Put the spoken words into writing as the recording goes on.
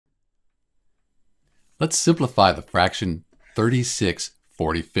Let's simplify the fraction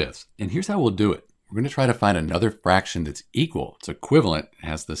 36/45. And here's how we'll do it. We're going to try to find another fraction that's equal, it's equivalent,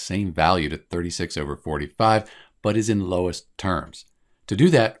 has the same value to 36 over 45, but is in lowest terms. To do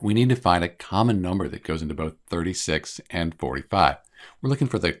that, we need to find a common number that goes into both 36 and 45. We're looking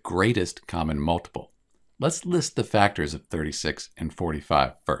for the greatest common multiple. Let's list the factors of 36 and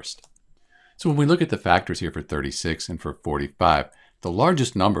 45 first. So when we look at the factors here for 36 and for 45, the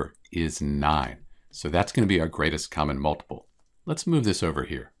largest number is 9. So that's going to be our greatest common multiple. Let's move this over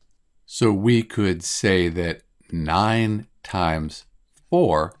here. So we could say that 9 times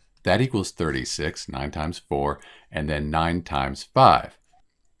 4, that equals 36, 9 times 4, and then 9 times 5.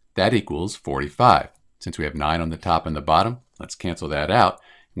 That equals 45. Since we have 9 on the top and the bottom, let's cancel that out.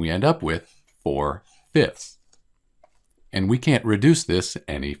 We end up with 4/5. And we can't reduce this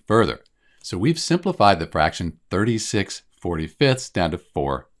any further. So we've simplified the fraction 36/45 down to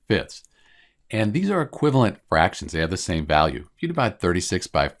 4/5. And these are equivalent fractions. They have the same value. If you divide 36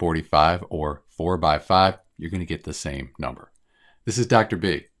 by 45 or 4 by 5, you're going to get the same number. This is Dr.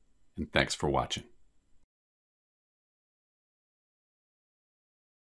 B, and thanks for watching.